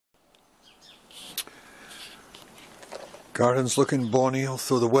Garden's looking bonny,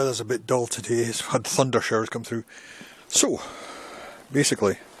 although the weather's a bit dull today. It's had thunder showers come through. So,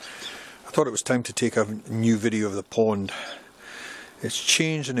 basically, I thought it was time to take a new video of the pond. It's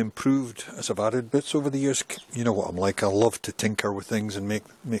changed and improved as I've added bits over the years. You know what I'm like, I love to tinker with things and make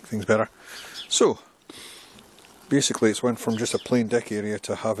things better. So, basically it's went from just a plain deck area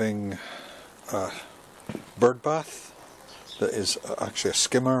to having a bird bath that is actually a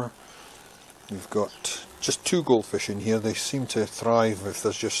skimmer. We've got just 2 goldfish in here. They seem to thrive if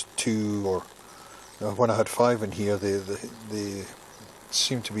there's just 2, or when I had 5 in here they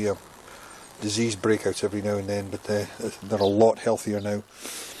seem to be a disease breakouts every now and then, but they're a lot healthier now.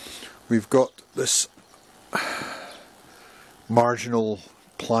 We've got this marginal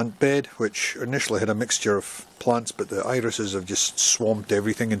plant bed, which initially had a mixture of plants, but the irises have just swamped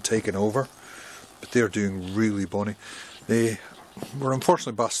everything and taken over. But they're doing really bonny. They were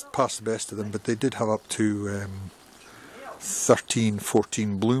unfortunately past the best of them, but they did have up to 13,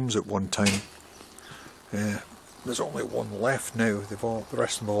 14 blooms at one time. There's only one left now. The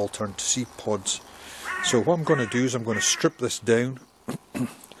rest of them have all turned to seed pods. So what I'm going to do is I'm going to strip this down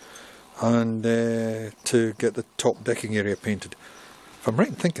and to get the top decking area painted. If I'm right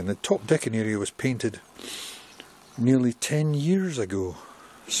in thinking, the top decking area was painted nearly 10 years ago.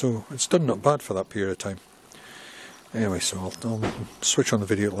 So it's done not bad for that period of time. Anyway, so I'll switch on the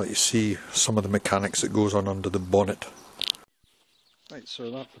video and let you see some of the mechanics that goes on under the bonnet. Right,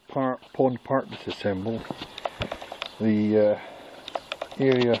 so that's the pond part disassembled. The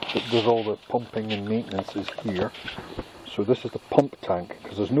area that does all the pumping and maintenance is here. So this is the pump tank,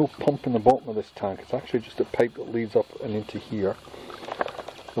 because there's no pump in the bottom of this tank. It's actually just a pipe that leads up and into here.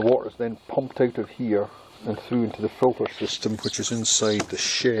 The water is then pumped out of here and through into the filter system, which is inside the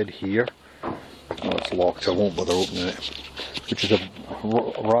shed here. Oh, it's locked, I won't bother opening it. Which is a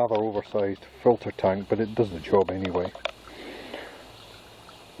rather oversized filter tank, but it does the job anyway.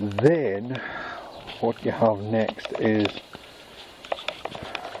 Then what you have next is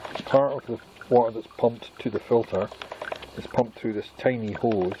part of the water that's pumped to the filter is pumped through this tiny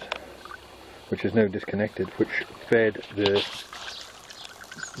hose, which is now disconnected, which fed the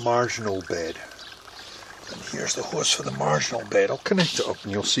marginal bed. And here's the hose for the marginal bed. I'll connect it up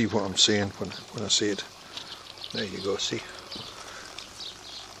and you'll see what I'm saying when I say it. There you go, see?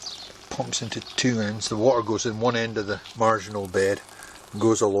 Pumps into 2 ends. The water goes in one end of the marginal bed,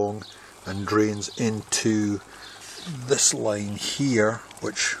 goes along and drains into this line here,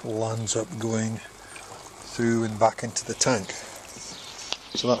 which lands up going through and back into the tank.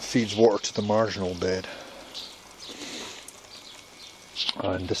 So that feeds water to the marginal bed.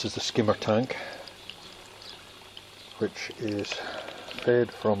 And this is the skimmer tank, which is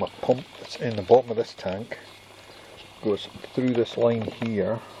fed from a pump that's in the bottom of this tank, goes through this line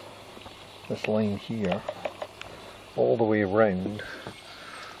here, all the way around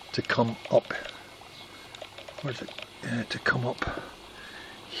to come up, where's it? To come up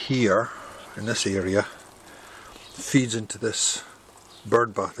here in this area, feeds into this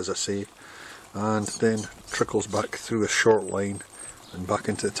bird bath, as I say, and then trickles back through a short line and back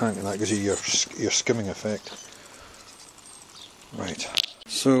into the tank, and that gives you your skimming effect. Right,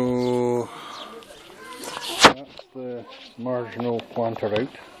 so that's the marginal planter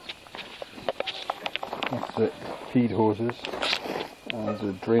out. That's the feed hoses, and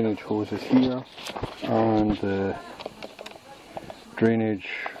the drainage hoses here, and the drainage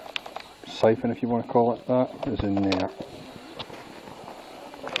siphon, if you want to call it that, is in there.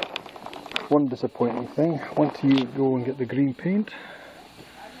 One disappointing thing, once you go and get the green paint,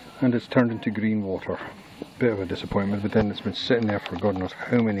 and it's turned into green water. Bit of a disappointment, but then it's been sitting there for God knows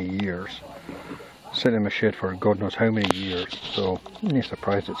how many years. Sitting in my shed for God knows how many years, so I'm not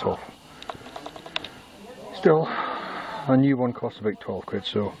surprised it's off. Still, a new one costs about 12 quid,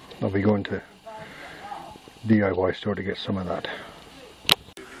 so I'll be going to DIY store to get some of that.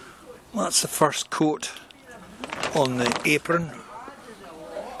 That's the first coat on the apron.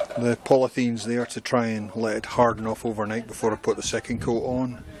 The polythene's there to try and let it harden off overnight before I put the second coat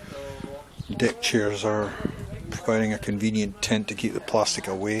on. Deck chairs are providing a convenient tent to keep the plastic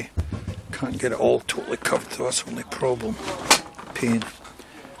away. Can't get it all totally covered, so that's the only problem. Pain.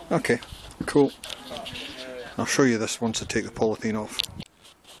 Okay, cool. I'll show you this once I take the polythene off.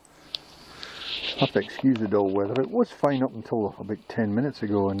 I have to excuse the dull weather. It was fine up until about 10 minutes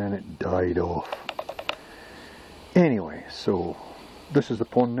ago, and then it died off. Anyway, so this is the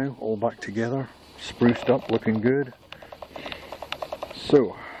pond now, all back together, spruced up, looking good.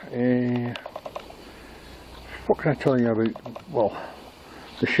 So, what can I tell you about, well,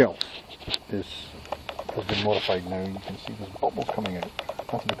 the shelf has been modified now. You can see there's bubble coming out.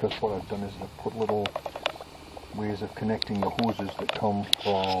 That's because what I've done is I've put little ways of connecting the hoses that come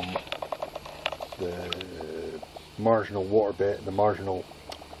from the marginal water bed, the marginal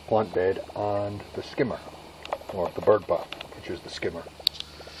plant bed, and the skimmer, or the bird bath, which is the skimmer.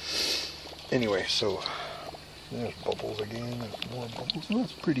 Anyway, so there's bubbles again, and more bubbles, and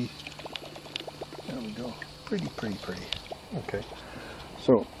that's pretty. There we go, pretty. Okay,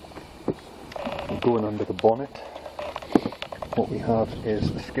 so going under the bonnet, what we have is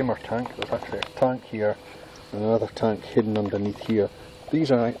a skimmer tank. There's actually a tank here and another tank hidden underneath here.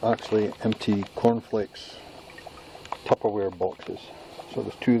 These are actually empty cornflakes Tupperware boxes. So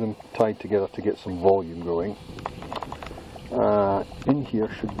there's two of them tied together to get some volume going. In here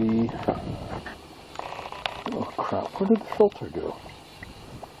should be... oh crap, where did the filter go?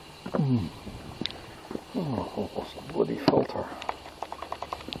 Oh, what's the bloody filter?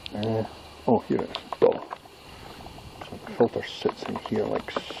 Oh, here it is. Duh. So the filter sits in here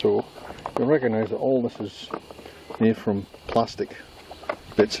like so. You'll recognise that all this is made from plastic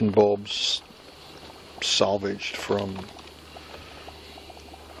bits and bobs salvaged from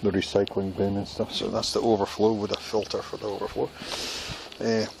the recycling bin and stuff. So that's the overflow with a filter for the overflow.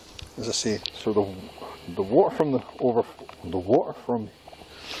 As I say, so the water from the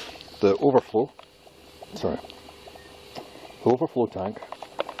overflow tank.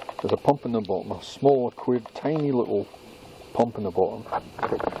 There's a pump in the bottom, a small, tiny little pump in the bottom.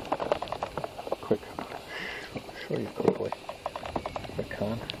 Quick, I'll show you quickly if I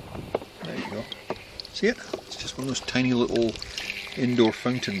can. There you go. See it? It's just one of those tiny little indoor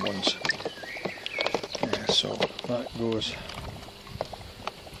fountain ones. Yeah, so that goes,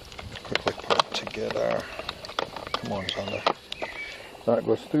 quickly put it together. Come on, Xander. That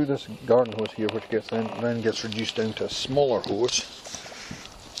goes through this garden hose here, which gets then gets reduced down to a smaller hose,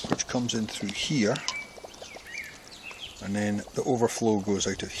 which comes in through here, and then the overflow goes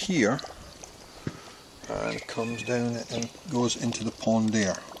out of here and comes down and goes into the pond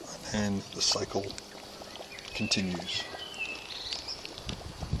there, and then the cycle continues.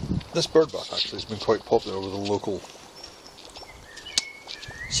 This bird bath actually has been quite popular with the local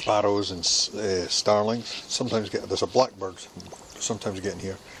sparrows and starlings. Sometimes there's a blackbird sometimes getting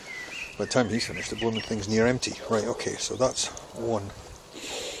here. By the time he's finished, the blooming thing's near empty. Right, okay, so that's one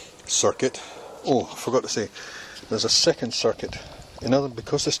circuit. Oh, I forgot to say, there's a second circuit.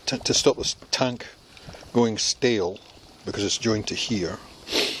 Because this to stop this tank going stale, because it's joined to here,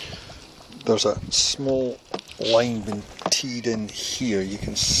 there's a small line been teed in here. You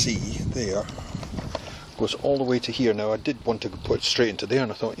can see there, goes all the way to here. Now I did want to put it straight into there,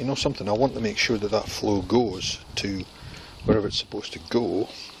 and I thought, you know something, I want to make sure that that flow goes to wherever it's supposed to go.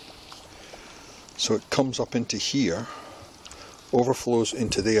 So it comes up into here, overflows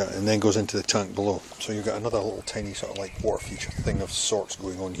into there, and then goes into the tank below. So you've got another little tiny sort of like water feature thing of sorts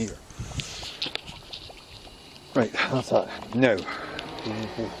going on here. Right, that's that. Now,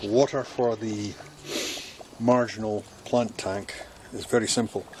 water for the marginal plant tank is very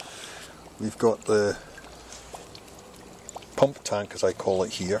simple. We've got the pump tank, as I call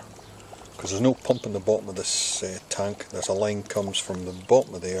it here, because there's no pump in the bottom of this tank. There's a line comes from the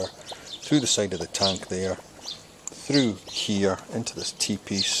bottom of there, through the side of the tank there, through here, into this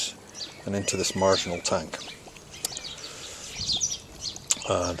T-piece, and into this marginal tank.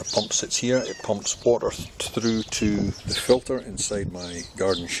 The pump sits here. It pumps water through to the filter inside my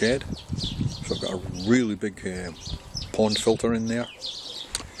garden shed. So I've got a really big pond filter in there.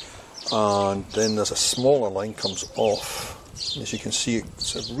 And then there's a smaller line comes off. As you can see,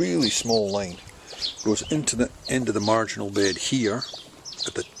 it's a really small line. Goes into the end of the marginal bed here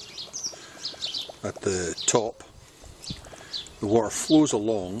at the top. The water flows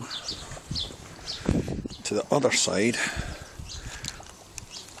along to the other side,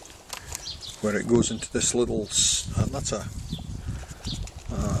 where it goes into this little, that's a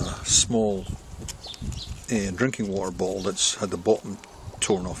small drinking water bottle that's had the bottom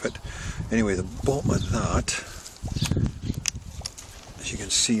torn off it. Anyway, the bottom of that, as you can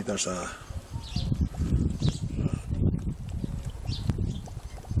see, there's a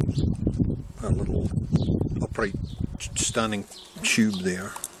little upright standing tube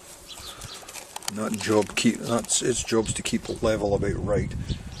there. And that's its job's to keep the level about right.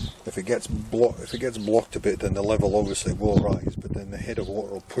 If it gets blocked a bit, then the level obviously will rise, but then the head of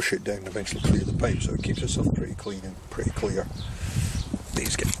water will push it down and eventually clear the pipe, so it keeps itself pretty clean and pretty clear.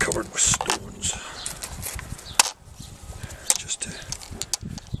 These get covered with stones, just to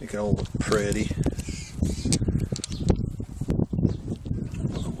make it all look pretty.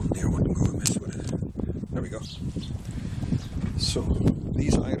 There we go. So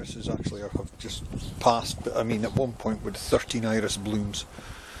these irises actually have just passed, I mean at one point with 13 iris blooms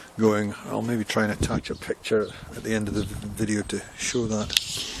going. I'll maybe try and attach a picture at the end of the video to show that.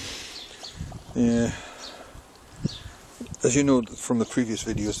 Yeah. As you know from the previous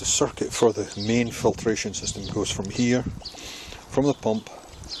videos, the circuit for the main filtration system goes from here, from the pump.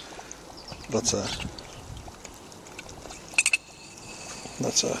 That's a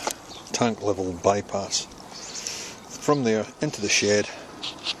tank level bypass. From there into the shed,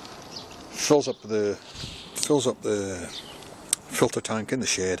 fills up the filter tank in the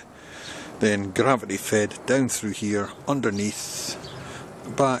shed, then gravity fed down through here, underneath,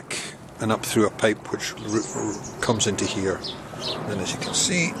 back and up through a pipe which comes into here. Then as you can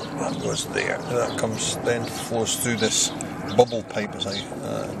see, that goes there. That comes, then flows through this bubble pipe,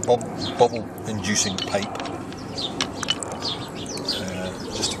 bubble inducing pipe,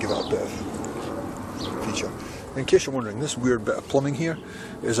 just to give it a bit of feature. In case you're wondering, this weird bit of plumbing here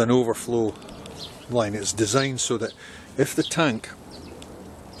is an overflow line. It's designed so that if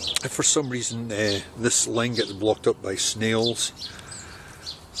for some reason this line gets blocked up by snails,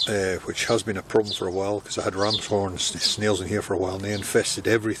 which has been a problem for a while because I had ram's horns snails in here for a while and they infested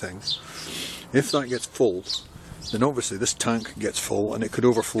everything. If that gets full, then obviously this tank gets full and it could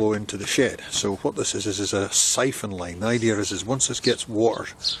overflow into the shed. So what this is a siphon line. The idea is once this gets water,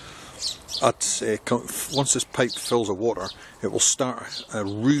 once this pipe fills with water, it will start a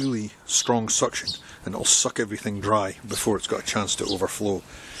really strong suction and it will suck everything dry before it's got a chance to overflow.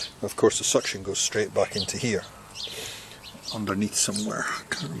 Of course the suction goes straight back into here, underneath somewhere. I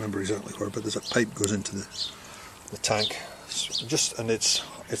can't remember exactly where, but there's a pipe goes into the tank. And it's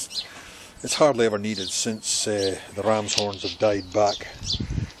hardly ever needed since the ram's horns have died back.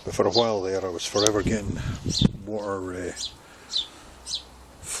 But for a while there I was forever getting water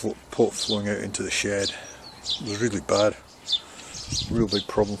flowing out into the shed. It was really bad. Real big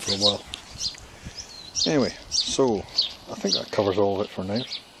problem for a while. Anyway, so I think that covers all of it for now.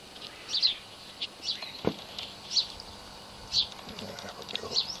 There we go.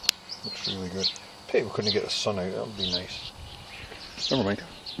 Looks really good. Pity we couldn't get the sun out, that would be nice. Never mind.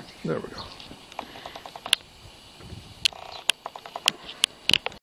 There we go.